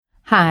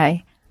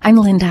Hi, I'm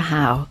Linda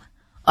Howe,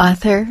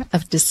 author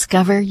of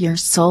Discover Your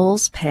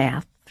Soul's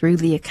Path Through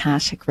the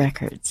Akashic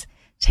Records,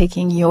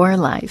 taking your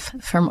life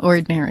from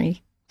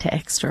ordinary to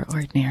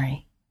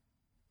extraordinary.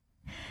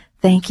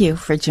 Thank you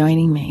for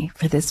joining me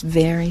for this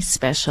very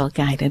special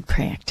guided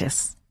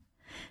practice,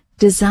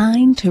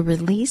 designed to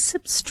release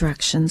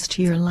obstructions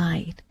to your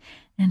light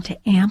and to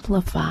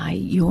amplify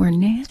your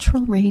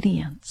natural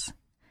radiance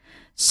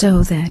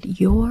so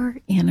that your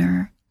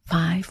inner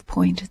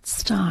five-pointed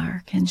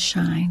star can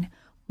shine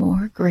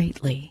more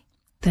greatly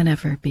than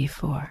ever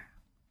before.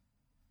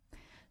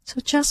 So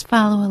just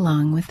follow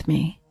along with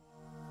me.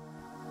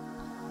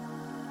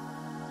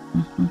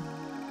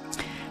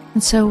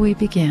 And so we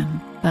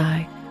begin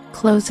by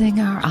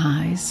closing our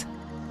eyes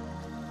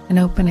and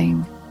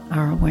opening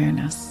our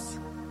awareness.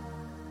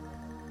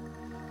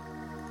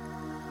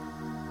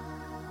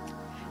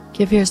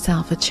 Give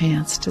yourself a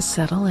chance to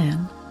settle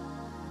in.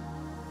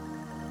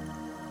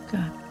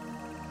 Good.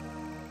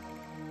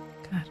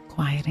 Good.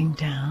 Quieting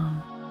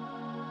down.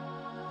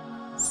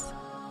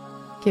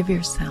 Give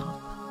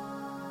yourself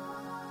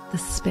the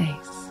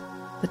space,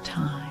 the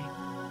time,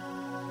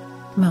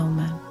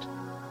 moment,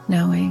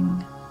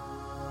 knowing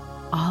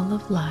all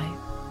of life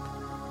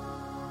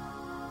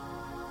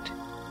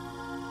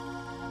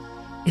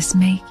is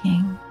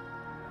making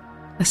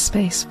a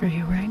space for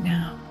you right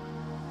now.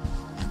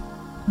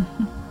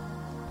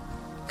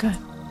 Good.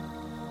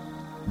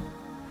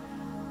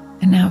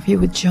 And now if you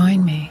would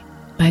join me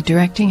by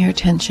directing your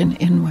attention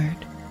inward.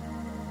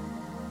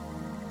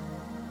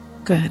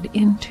 Good.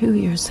 Into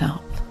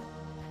yourself.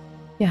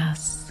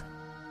 Yes.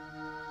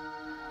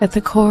 At the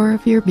core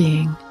of your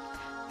being,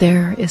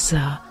 there is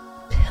a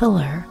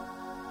pillar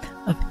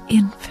of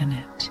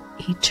infinite,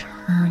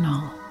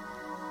 eternal,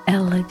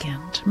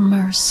 elegant,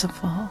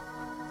 merciful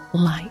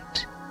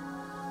light,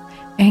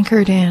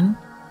 anchored in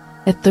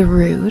at the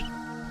root,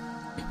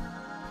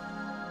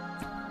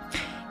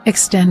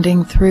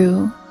 extending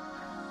through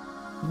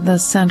the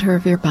center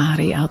of your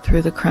body out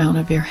through the crown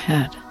of your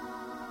head.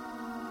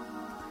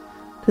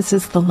 This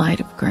is the light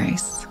of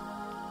grace.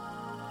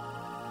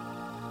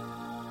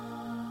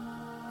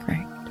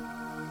 Great.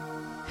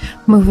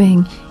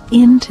 Moving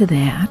into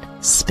that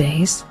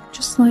space,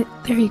 just there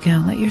you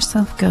go, let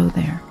yourself go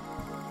there.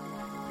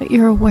 Let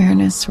your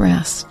awareness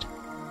rest.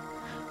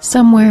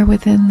 Somewhere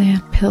within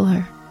that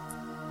pillar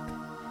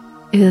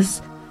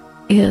is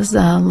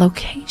a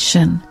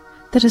location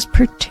that is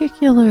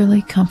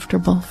particularly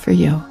comfortable for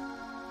you.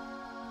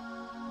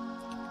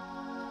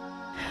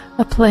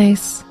 A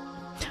place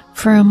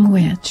from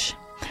which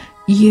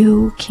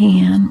you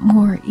can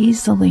more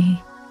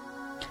easily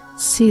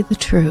see the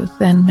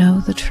truth and know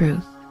the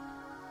truth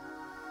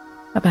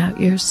about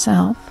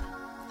yourself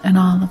and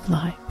all of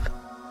life.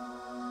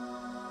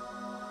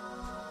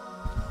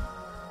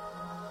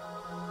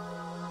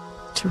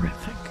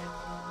 Terrific.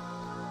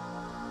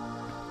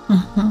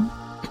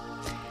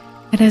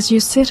 And as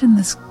you sit in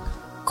this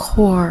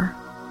core,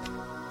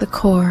 the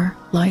core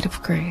light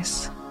of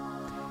grace,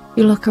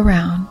 you look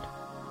around.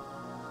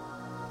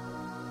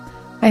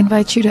 I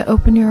invite you to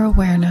open your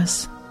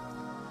awareness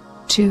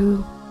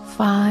to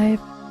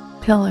 5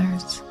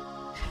 pillars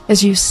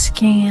as you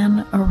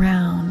scan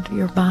around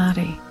your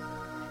body.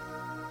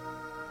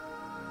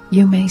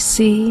 You may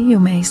see,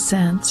 you may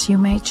sense, you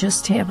may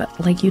just have it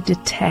like you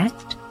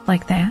detect,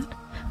 like that,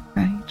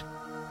 right?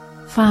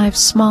 5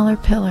 smaller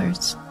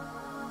pillars.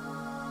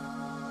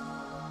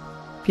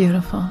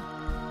 Beautiful.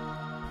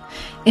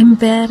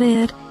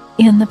 Embedded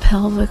in the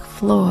pelvic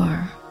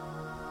floor,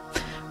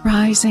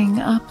 rising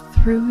up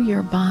through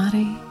your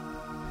body,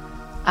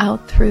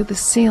 out through the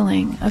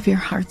ceiling of your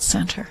heart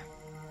center.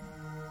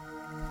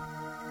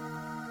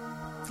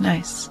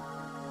 Nice.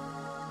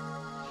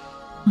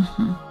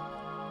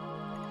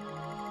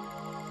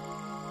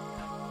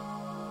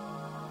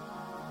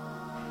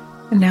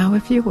 And now,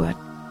 if you would,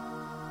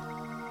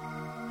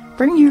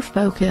 bring your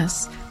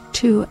focus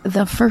to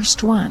the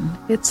first one.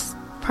 It's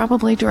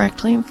probably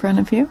directly in front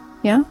of you,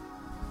 yeah?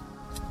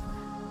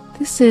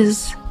 This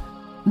is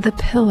the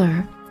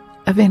pillar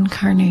of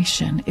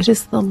incarnation. It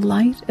is the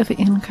light of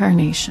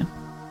incarnation.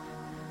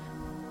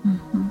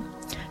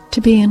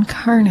 To be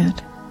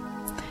incarnate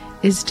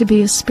is to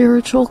be a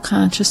spiritual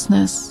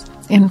consciousness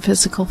in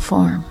physical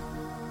form,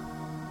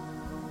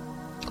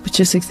 which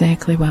is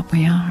exactly what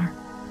we are.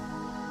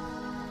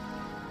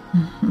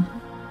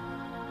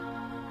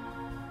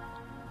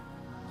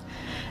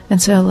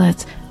 And so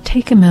let's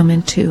take a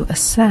moment to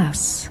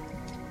assess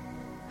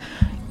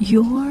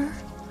your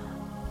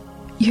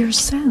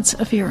sense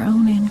of your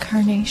own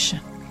incarnation,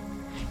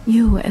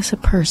 you as a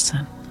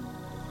person.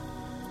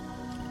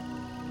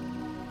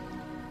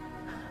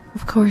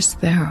 Of course,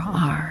 there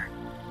are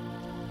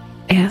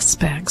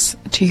aspects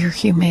to your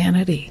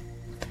humanity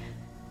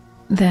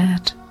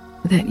that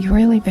you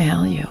really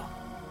value,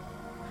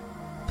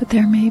 but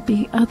there may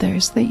be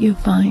others that you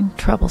find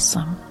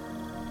troublesome.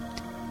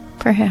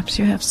 Perhaps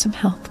you have some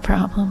health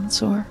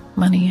problems or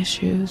money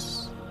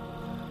issues,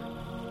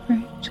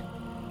 right?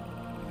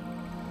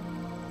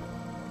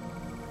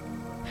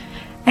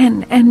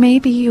 And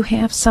maybe you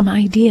have some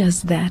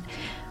ideas that,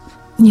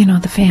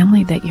 the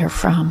family that you're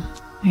from,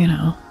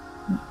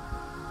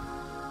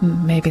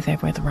 maybe they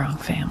were the wrong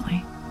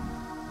family.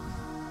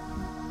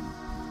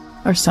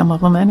 Or some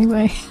of them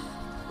anyway.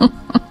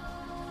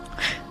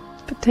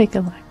 But take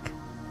a look.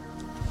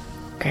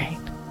 Great.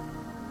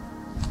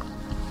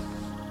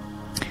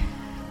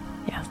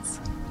 Yes.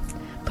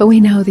 But we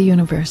know the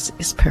universe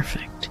is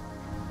perfect.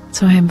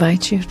 So I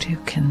invite you to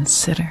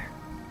consider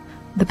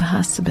the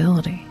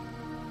possibility.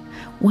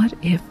 What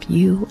if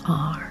you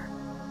are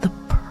the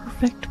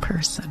perfect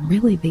person,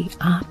 really the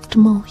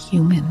optimal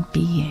human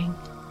being?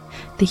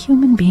 The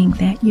human being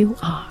that you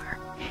are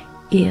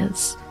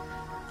is,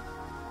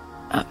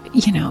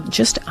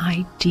 just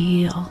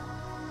ideal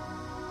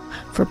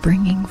for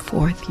bringing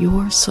forth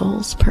your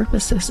soul's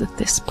purposes at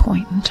this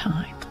point in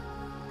time.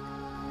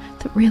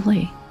 That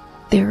really,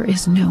 there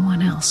is no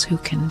one else who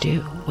can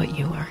do what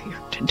you are here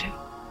to do,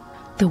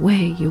 the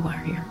way you are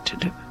here to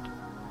do it.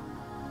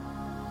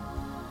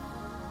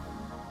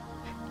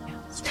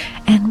 Yes.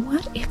 And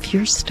what if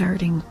your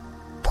starting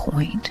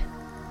point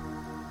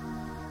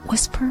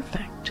was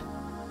perfect?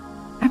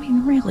 I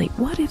mean, really,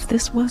 what if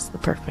this was the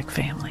perfect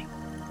family?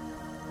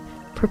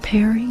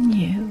 Preparing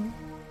you,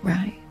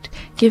 right?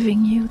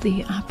 Giving you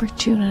the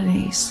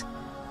opportunities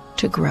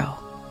to grow.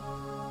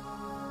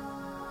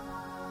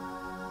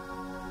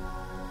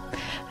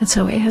 And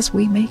so as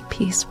we make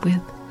peace with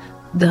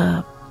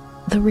the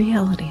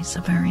realities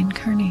of our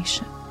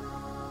incarnation,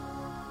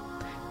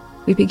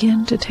 we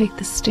begin to take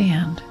the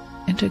stand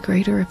into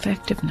greater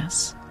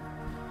effectiveness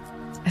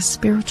as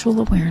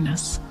spiritual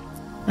awareness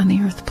on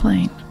the earth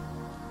plane.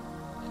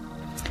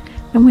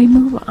 And we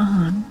move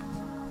on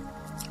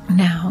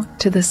now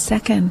to the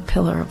second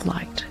pillar of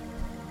light.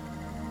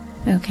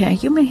 Okay,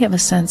 you may have a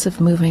sense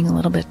of moving a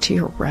little bit to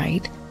your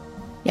right.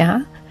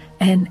 Yeah?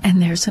 And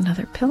there's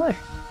another pillar.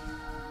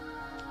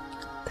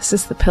 This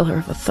is the pillar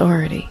of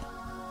authority.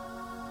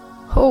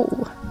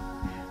 Oh,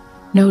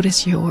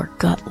 notice your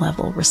gut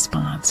level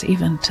response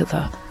even to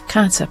the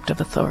concept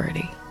of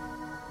authority.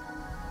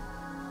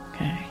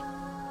 Okay.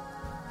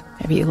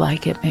 Maybe you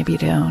like it, maybe you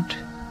don't.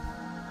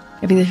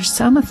 Maybe there's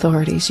some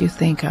authorities you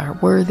think are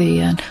worthy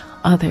and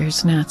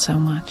others not so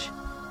much.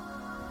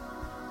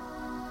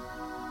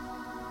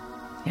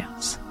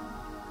 Yes.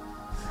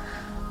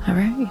 All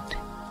right.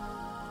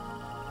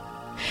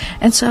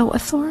 And so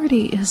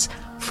authority is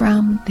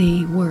from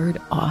the word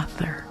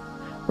author,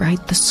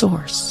 right? The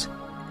source.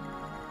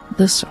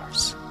 The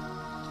source.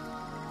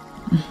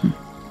 Mm-hmm.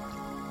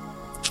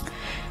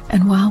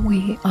 And while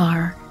we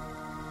are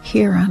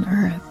here on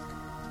earth,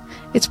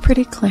 it's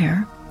pretty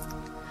clear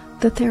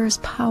that there is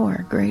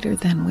power greater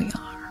than we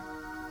are.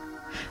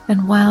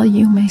 And while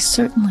you may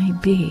certainly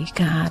be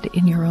God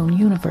in your own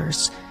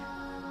universe,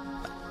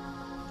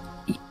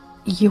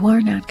 you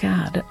are not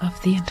God of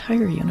the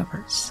entire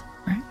universe,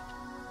 right?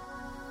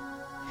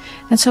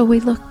 And so we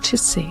look to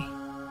see,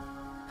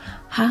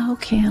 how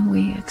can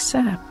we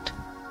accept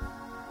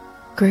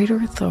greater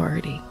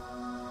authority,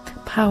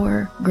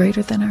 power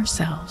greater than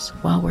ourselves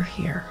while we're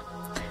here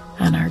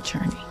on our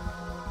journey?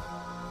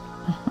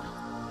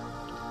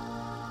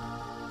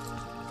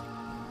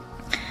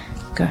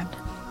 Good.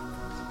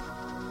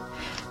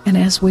 And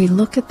as we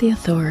look at the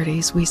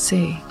authorities, we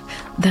see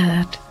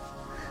that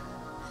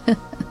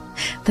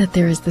that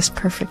there is this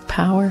perfect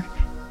power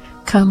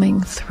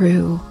coming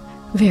through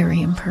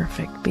very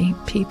imperfect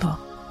people.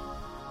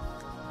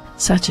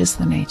 Such is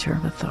the nature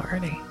of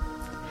authority.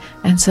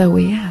 And so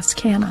we ask,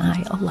 can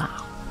I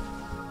allow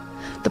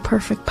the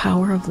perfect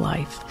power of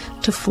life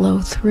to flow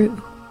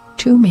through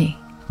to me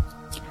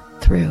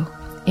through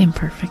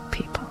imperfect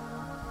people?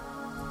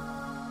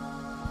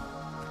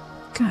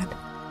 Good.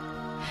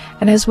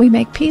 And as we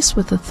make peace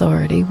with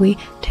authority, we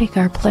take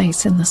our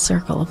place in the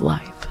circle of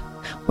life,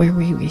 where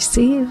we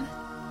receive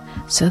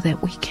so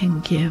that we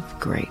can give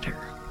greater.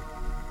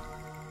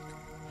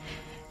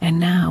 And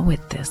now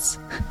with this,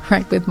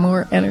 right, with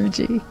more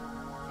energy,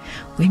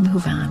 we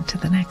move on to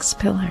the next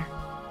pillar.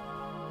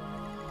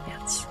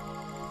 Yes.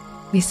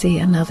 We see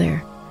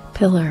another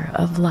pillar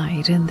of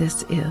light, and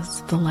this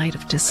is the light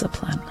of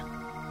discipline.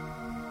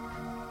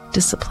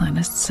 Discipline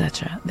is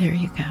there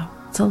you go.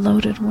 It's a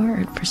loaded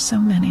word for so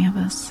many of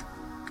us.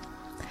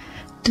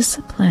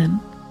 Discipline,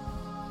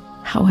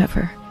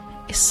 however,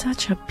 is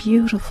such a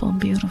beautiful,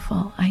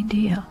 beautiful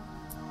idea.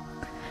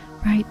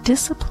 Right?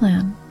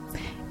 Discipline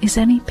is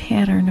any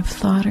pattern of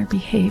thought or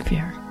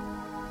behavior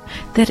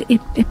that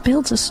it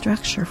builds a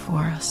structure for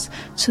us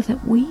so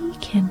that we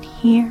can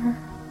hear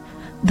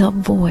the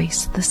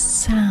voice, the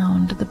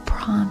sound, the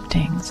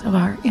promptings of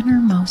our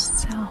innermost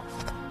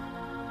self.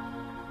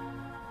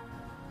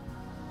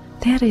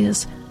 That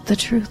is the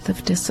truth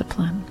of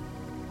discipline.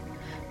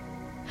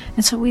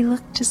 And so we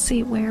look to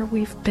see where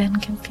we've been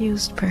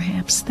confused,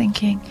 perhaps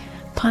thinking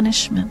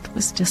punishment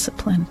was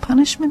discipline.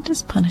 Punishment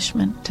is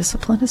punishment.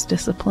 Discipline is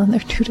discipline. They're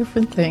two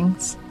different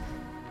things.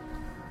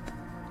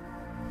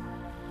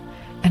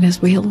 And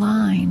as we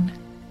align,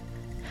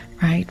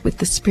 right, with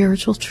the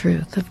spiritual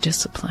truth of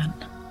discipline,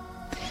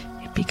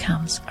 it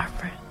becomes our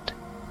friend.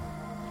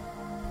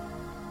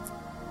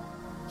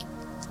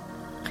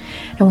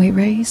 And we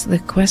raise the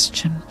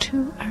question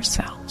to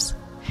ourselves,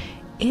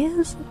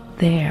 is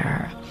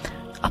there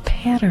a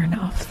pattern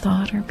of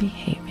thought or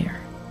behavior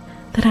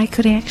that I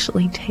could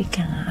actually take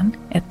on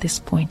at this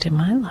point in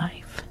my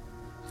life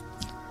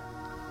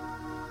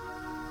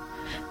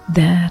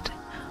that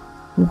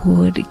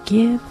would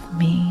give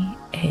me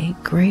a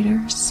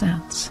greater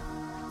sense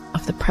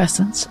of the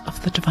presence of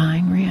the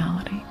divine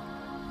reality?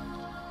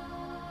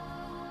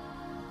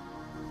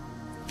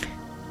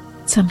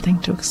 It's something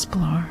to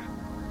explore.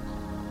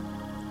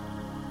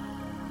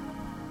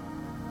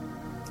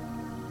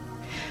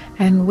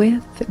 And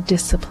with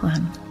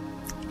discipline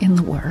in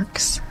the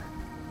works,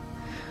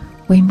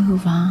 we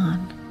move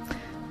on.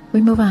 We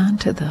move on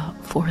to the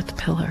fourth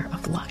pillar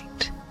of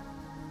light.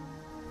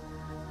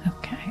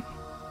 Okay.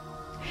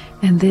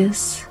 And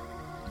this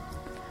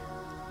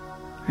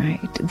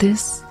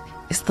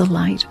is the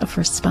light of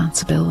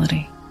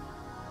responsibility.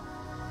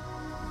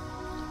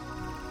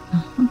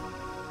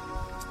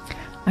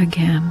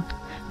 Again,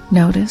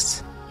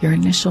 notice your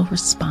initial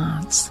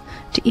response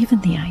to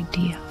even the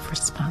idea of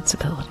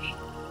responsibility.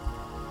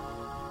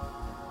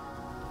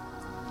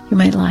 You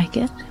may like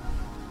it.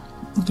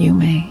 You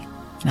may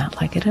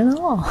not like it at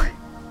all.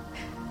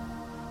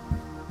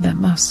 But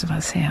most of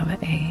us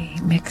have a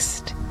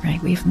mixed, right?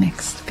 We have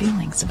mixed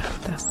feelings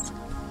about this.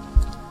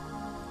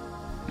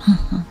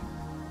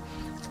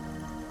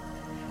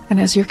 And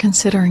as you're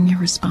considering your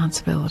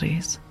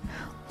responsibilities,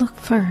 look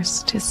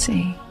first to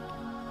see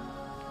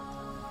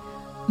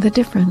the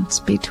difference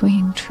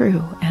between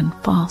true and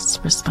false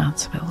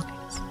responsibilities.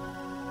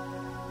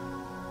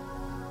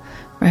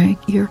 Right?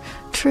 Your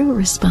true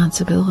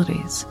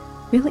responsibilities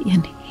really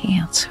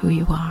enhance who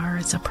you are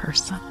as a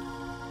person.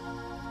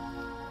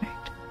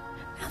 Right?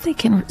 Now they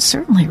can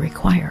certainly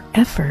require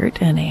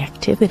effort and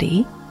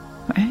activity,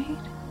 right?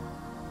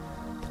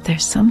 But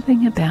there's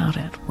something about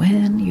it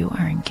when you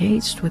are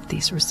engaged with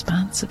these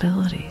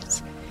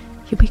responsibilities,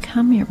 you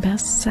become your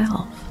best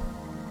self.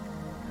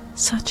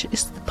 Such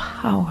is the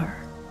power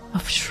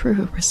of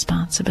true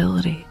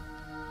responsibility.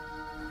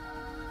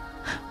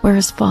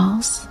 Whereas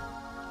false,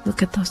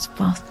 look at those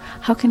false.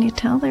 How can you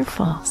tell they're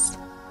false?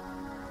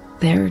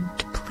 They're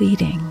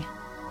depleting,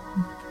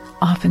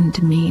 often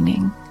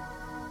demeaning,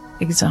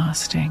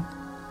 exhausting.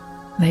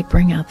 They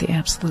bring out the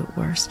absolute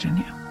worst in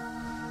you.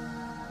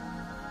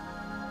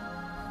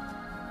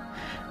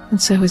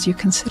 And so as you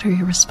consider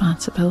your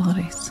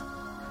responsibilities,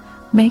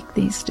 make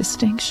these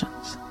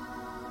distinctions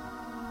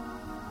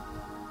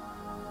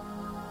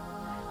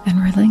and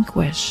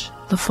relinquish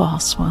the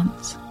false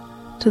ones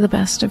to the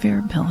best of your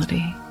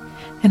ability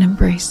and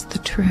embrace the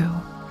true.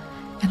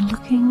 And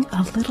looking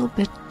a little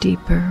bit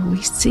deeper,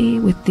 we see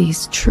with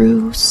these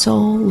true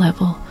soul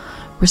level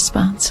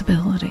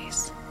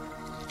responsibilities.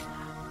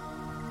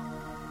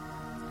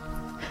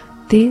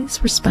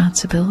 These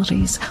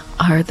responsibilities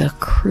are the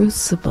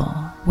crucible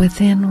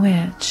within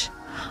which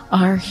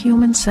our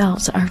human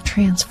selves are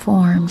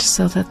transformed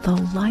so that the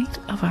light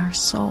of our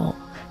soul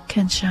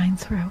can shine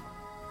through.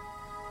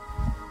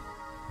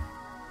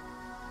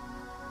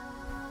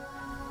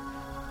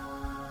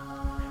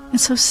 And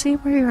so see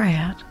where you're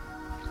at.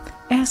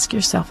 Ask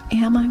yourself,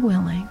 am I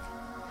willing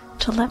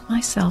to let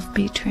myself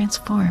be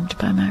transformed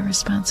by my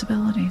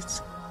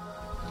responsibilities?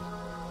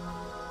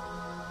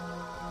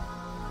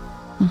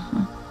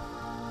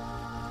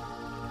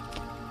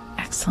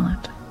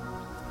 Excellent.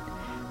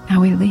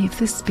 Now we leave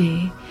this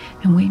be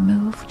and we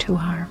move to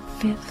our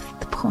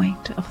fifth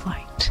point of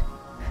light.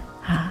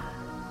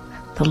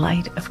 The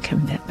light of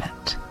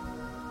commitment.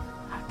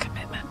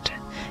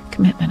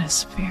 Commitment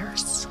is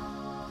fierce.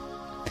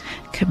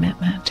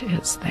 Commitment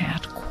is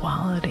that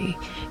quality.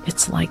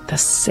 It's like the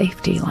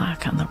safety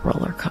lock on the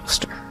roller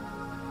coaster.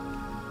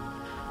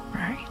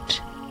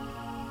 Right?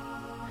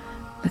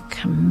 The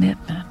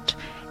commitment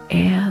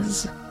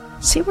as...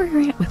 See where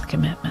you're at with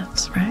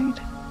commitments, right?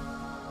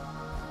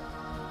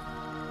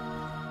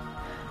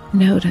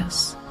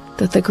 Notice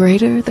that the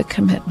greater the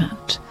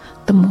commitment,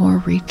 the more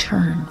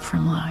return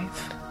from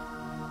life.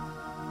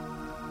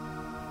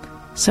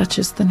 Such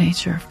is the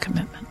nature of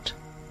commitment.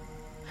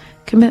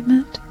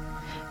 Commitment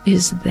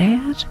is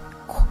that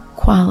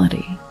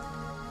quality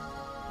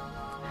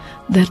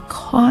that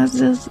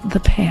causes the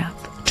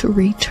path to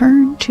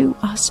return to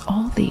us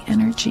all the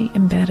energy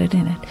embedded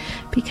in it.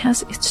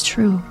 Because it's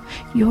true,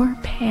 your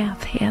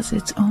path has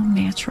its own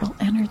natural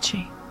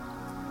energy.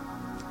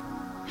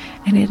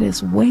 And it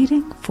is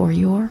waiting for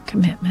your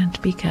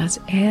commitment, because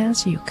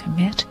as you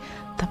commit,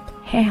 the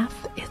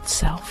path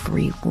itself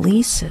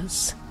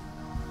releases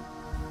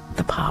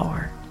the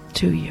power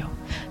to you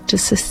to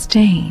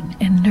sustain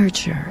and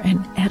nurture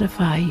and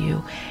edify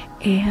you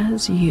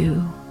as you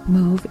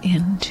move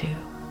into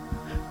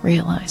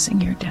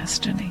realizing your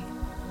destiny.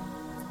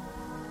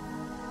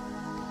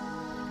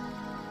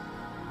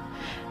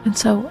 And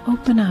so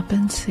open up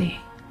and see.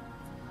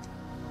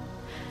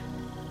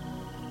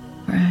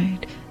 Right?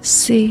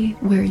 See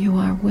where you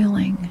are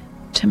willing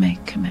to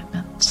make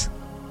commitments.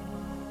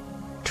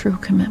 True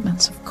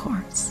commitments, of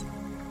course.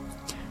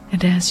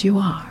 And as you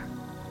are,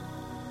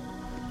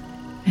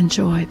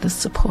 Enjoy the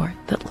support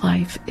that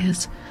life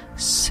is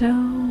so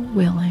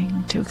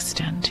willing to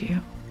extend to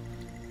you.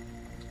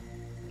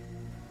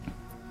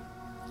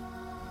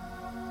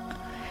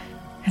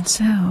 And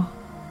so,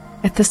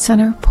 at the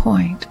center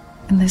point,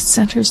 in this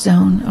center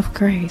zone of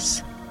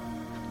grace,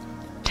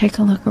 take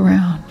a look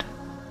around,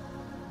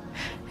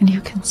 and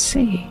you can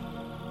see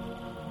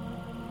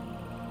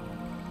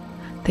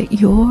that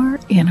your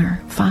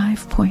inner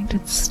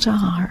 5-pointed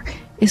star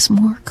is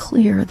more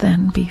clear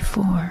than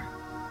before.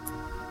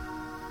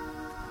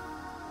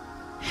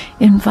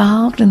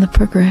 Involved in the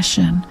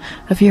progression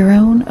of your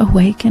own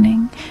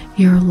awakening,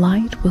 your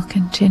light will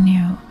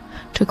continue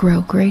to grow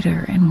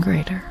greater and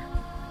greater.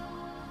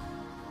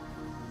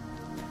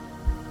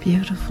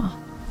 Beautiful.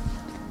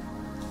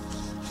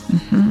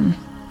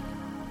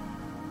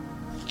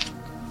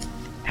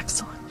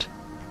 Excellent.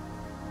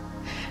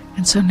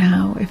 And so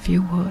now, if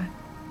you would,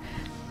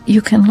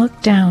 you can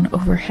look down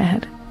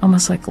overhead,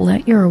 almost like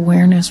let your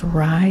awareness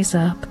rise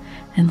up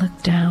and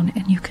look down,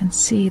 and you can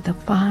see the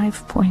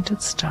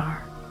 5-pointed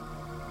star.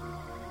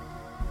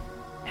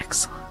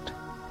 Excellent.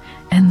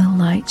 And the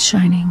light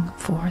shining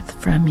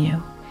forth from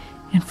you,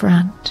 in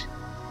front,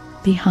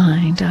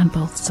 behind, on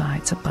both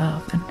sides,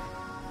 above, and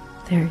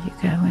there you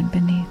go, and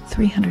beneath,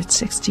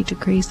 360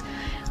 degrees,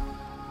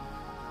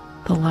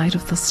 the light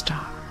of the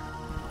star.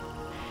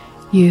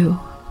 You,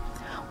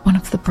 one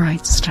of the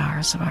bright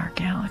stars of our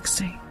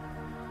galaxy.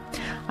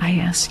 I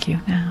ask you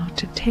now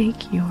to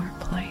take your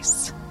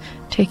place,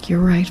 take your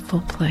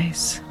rightful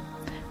place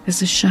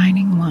as a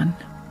shining one,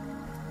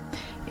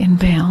 in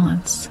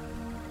balance.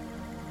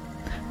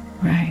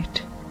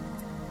 Right.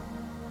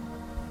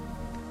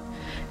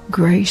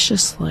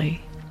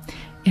 Graciously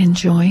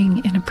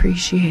enjoying and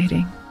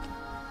appreciating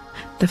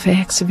the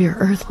facts of your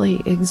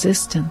earthly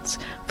existence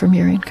from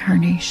your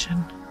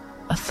incarnation,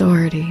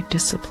 authority,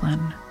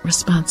 discipline,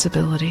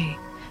 responsibility,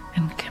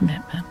 and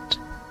commitment.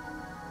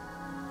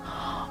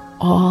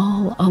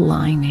 All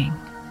aligning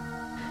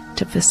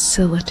to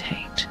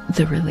facilitate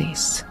the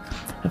release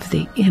of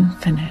the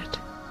infinite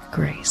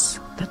grace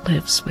that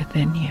lives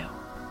within you.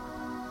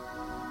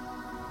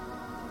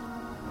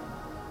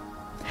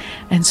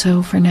 And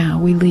so for now,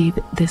 we leave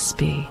this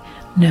be,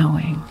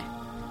 knowing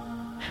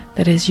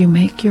that as you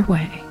make your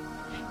way,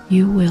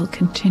 you will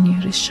continue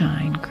to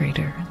shine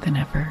greater than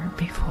ever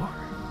before.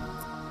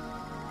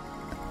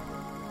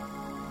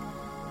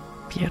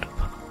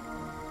 Beautiful.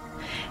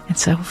 And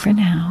so for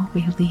now,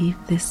 we leave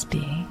this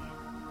be,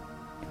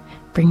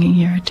 bringing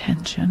your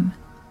attention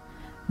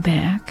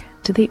back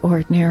to the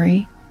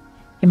ordinary.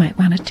 You might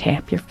want to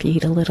tap your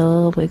feet a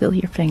little, wiggle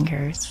your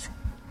fingers.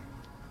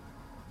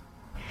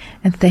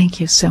 And thank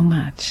you so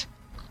much.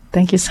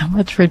 Thank you so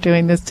much for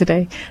doing this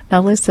today.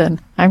 Now listen,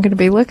 I'm going to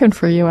be looking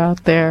for you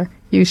out there,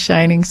 you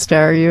shining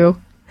star,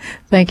 you.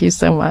 Thank you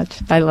so much.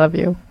 I love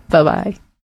you. Bye-bye.